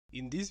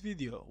In this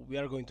video, we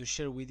are going to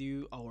share with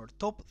you our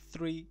top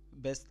 3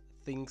 best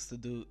things to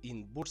do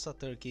in Bursa,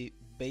 Turkey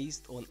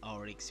based on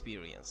our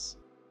experience.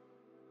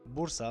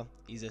 Bursa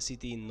is a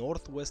city in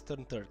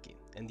northwestern Turkey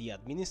and the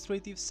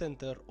administrative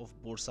center of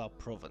Bursa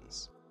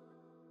province.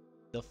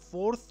 The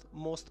fourth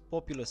most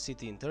populous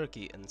city in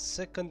Turkey and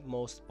second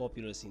most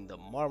populous in the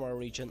Marmara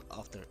region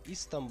after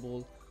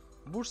Istanbul,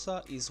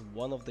 Bursa is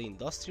one of the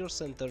industrial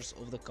centers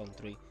of the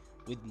country,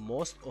 with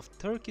most of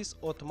Turkey's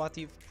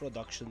automotive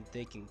production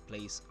taking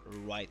place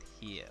right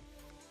here.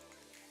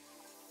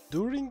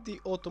 During the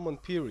Ottoman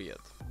period,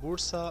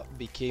 Bursa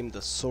became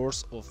the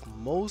source of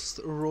most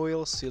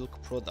royal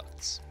silk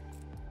products.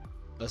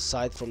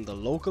 Aside from the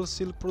local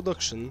silk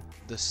production,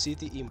 the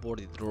city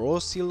imported raw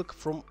silk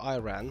from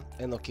Iran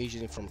and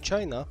occasionally from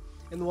China,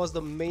 and was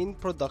the main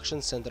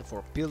production center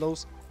for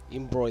pillows,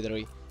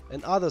 embroidery,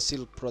 and other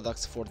silk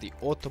products for the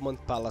Ottoman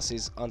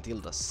palaces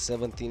until the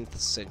 17th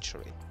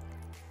century.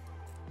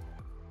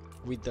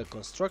 With the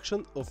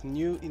construction of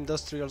new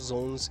industrial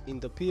zones in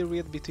the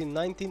period between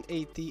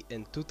 1980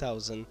 and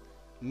 2000,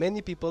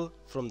 many people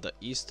from the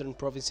eastern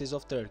provinces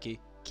of Turkey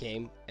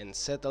came and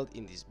settled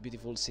in this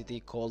beautiful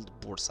city called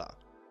Bursa.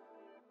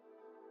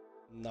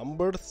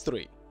 Number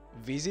 3.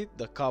 Visit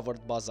the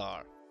Covered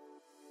Bazaar.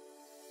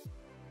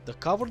 The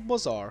Covered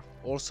Bazaar,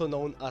 also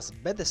known as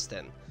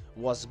Bedesten,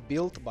 was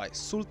built by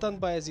Sultan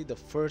Bayezid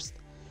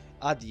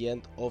I at the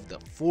end of the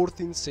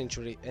 14th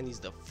century and is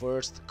the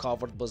first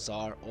covered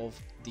bazaar of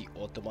the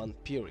Ottoman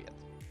period.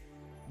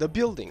 The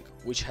building,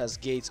 which has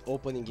gates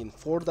opening in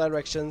 4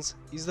 directions,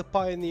 is the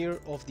pioneer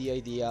of the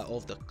idea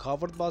of the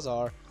covered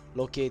bazaar,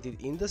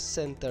 located in the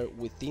center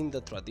within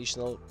the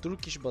traditional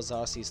Turkish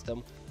bazaar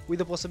system, with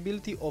the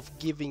possibility of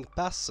giving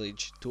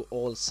passage to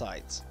all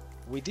sides.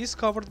 With this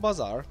covered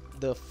bazaar,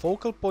 the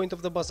focal point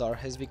of the bazaar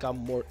has become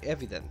more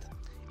evident.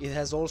 It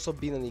has also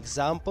been an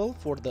example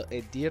for the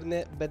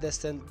Edirne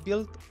Bedesten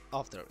built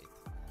after it.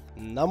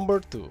 Number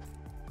 2.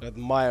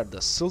 Admire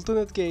the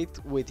Sultanate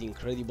Gate with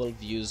incredible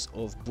views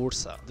of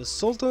Bursa. The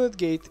Sultanate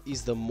Gate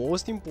is the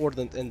most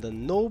important and the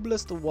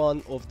noblest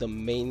one of the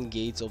main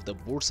gates of the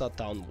Bursa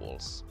town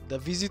walls. The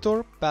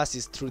visitor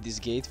passes through this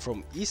gate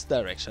from east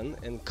direction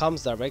and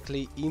comes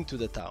directly into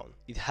the town.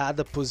 It had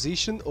the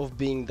position of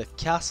being the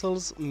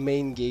castle's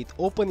main gate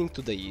opening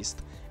to the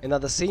east and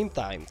at the same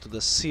time to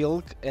the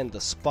silk and the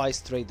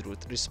spice trade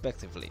route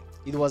respectively.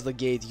 It was the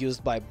gate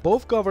used by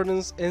both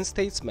governors and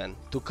statesmen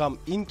to come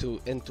into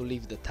and to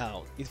leave the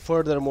town. It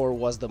furthermore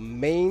was the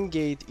main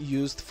gate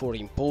used for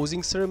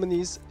imposing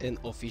ceremonies and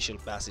official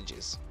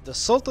passages. The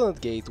Sultanate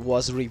Gate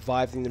was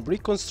revived in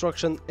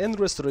reconstruction and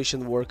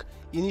restoration work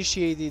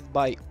initiated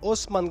by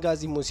Osman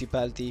Gazi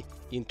municipality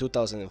in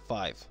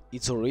 2005.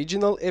 Its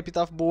original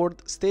epitaph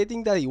board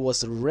stating that it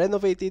was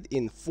renovated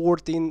in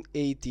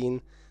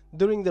 1418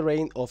 during the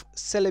reign of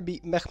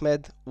Celebi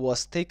Mehmed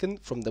was taken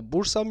from the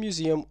Bursa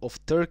Museum of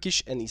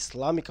Turkish and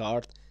Islamic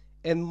Art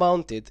and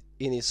mounted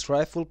in its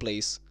rightful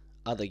place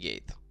at the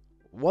gate.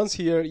 Once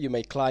here, you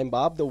may climb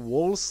up the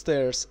wall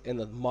stairs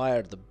and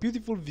admire the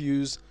beautiful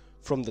views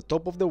from the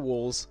top of the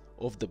walls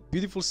of the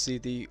beautiful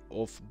city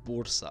of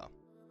Bursa.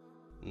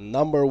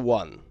 Number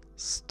 1.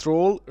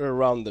 Stroll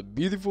around the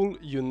beautiful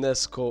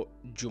UNESCO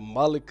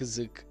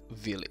Jumalıkızık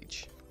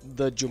village.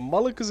 The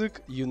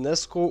Jumalıkızık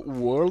UNESCO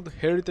World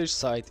Heritage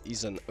Site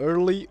is an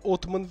early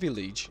Ottoman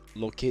village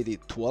located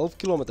 12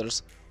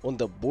 kilometers on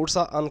the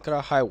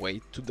Bursa-Ankara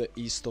highway to the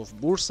east of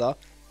Bursa,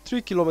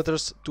 3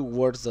 kilometers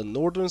towards the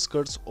northern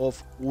skirts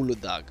of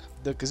Uludağ.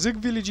 The Kızık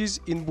villages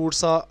in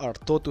Bursa are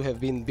thought to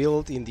have been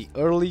built in the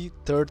early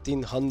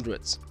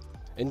 1300s,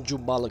 and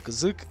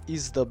Jumalıkızık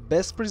is the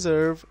best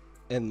preserved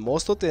and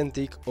most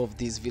authentic of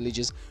these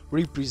villages,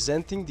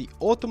 representing the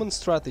Ottoman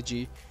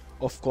strategy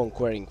of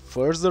conquering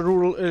first the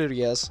rural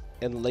areas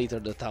and later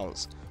the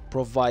towns,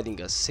 providing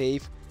a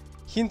safe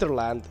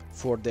hinterland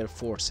for their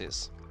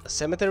forces. A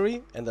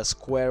cemetery and a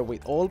square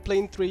with all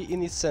plane tree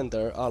in its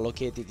center are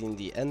located in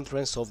the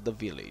entrance of the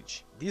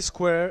village. This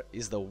square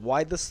is the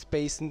widest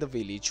space in the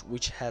village,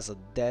 which has a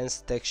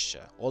dense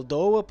texture.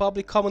 Although a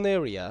public common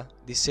area,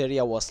 this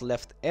area was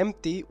left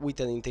empty with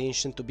an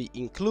intention to be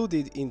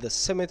included in the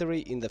cemetery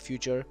in the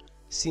future,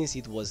 since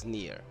it was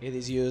near. It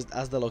is used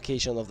as the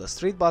location of the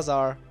street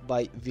bazaar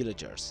by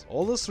villagers.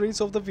 All the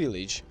streets of the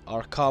village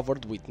are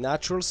covered with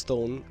natural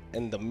stone,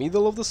 and the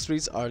middle of the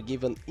streets are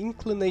given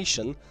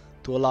inclination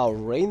to allow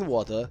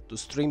rainwater to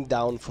stream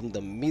down from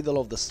the middle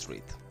of the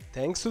street.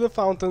 Thanks to the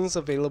fountains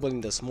available in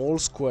the small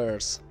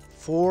squares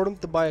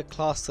formed by a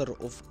cluster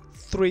of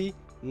 3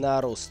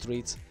 narrow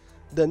streets,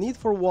 the need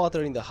for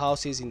water in the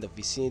houses in the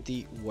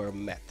vicinity were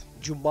met.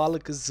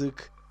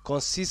 Jumalıkızık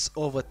consists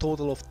of a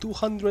total of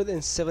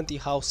 270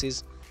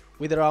 houses,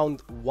 with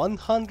around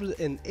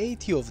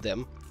 180 of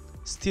them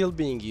still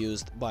being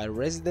used by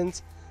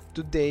residents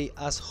today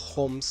as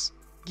homes,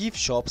 gift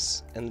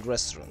shops and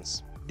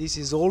restaurants. This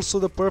is also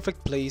the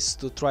perfect place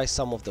to try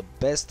some of the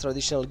best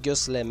traditional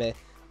gözleme,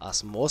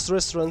 as most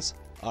restaurants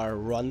are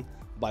run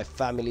by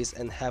families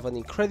and have an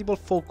incredible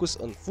focus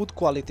on food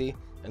quality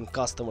and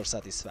customer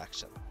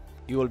satisfaction.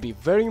 You will be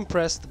very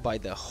impressed by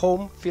the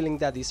home feeling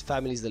that these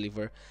families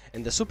deliver,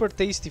 and the super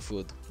tasty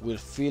food will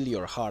fill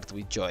your heart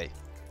with joy.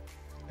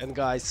 And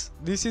guys,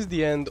 this is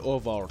the end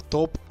of our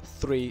top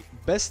 3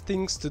 best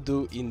things to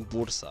do in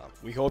Bursa.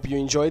 We hope you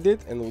enjoyed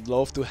it and would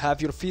love to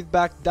have your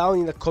feedback down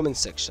in the comment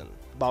section.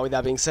 But with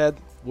that being said,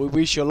 we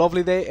wish you a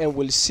lovely day and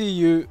we'll see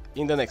you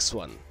in the next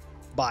one.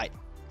 Bye!